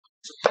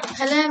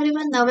Hello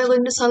everyone, now we're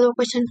going to solve a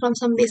question from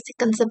some basic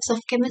concepts of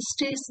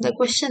chemistry. So the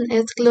question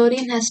is,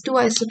 chlorine has two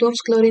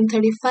isotopes, chlorine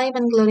 35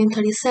 and chlorine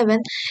 37.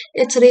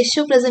 Its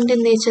ratio present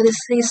in nature is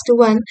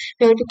 3:1.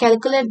 We have to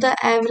calculate the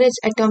average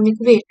atomic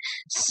weight.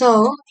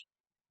 So,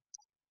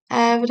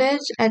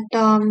 average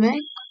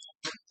atomic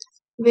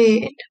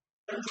weight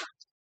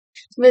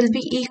will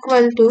be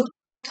equal to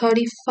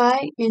 35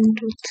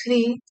 into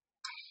 3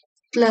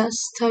 plus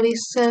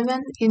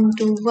 37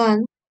 into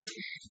 1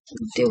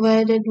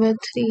 divided by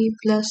 3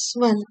 plus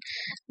 1.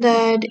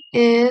 That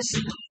is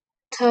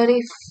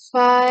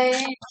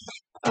 35,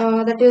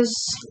 that is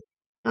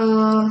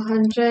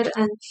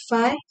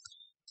 105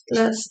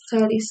 plus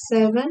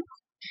 37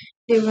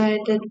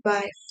 divided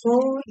by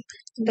 4.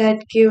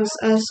 That gives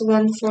us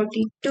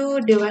 142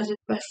 divided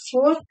by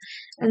 4,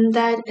 and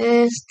that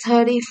is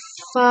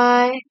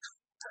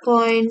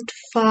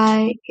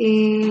 35.5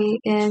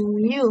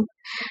 AMU,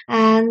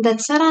 and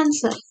that's our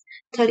answer,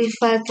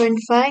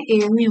 35.5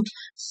 AMU.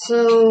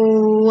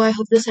 So I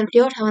hope this helped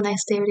you out. Have a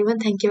nice day everyone.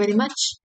 Thank you very much.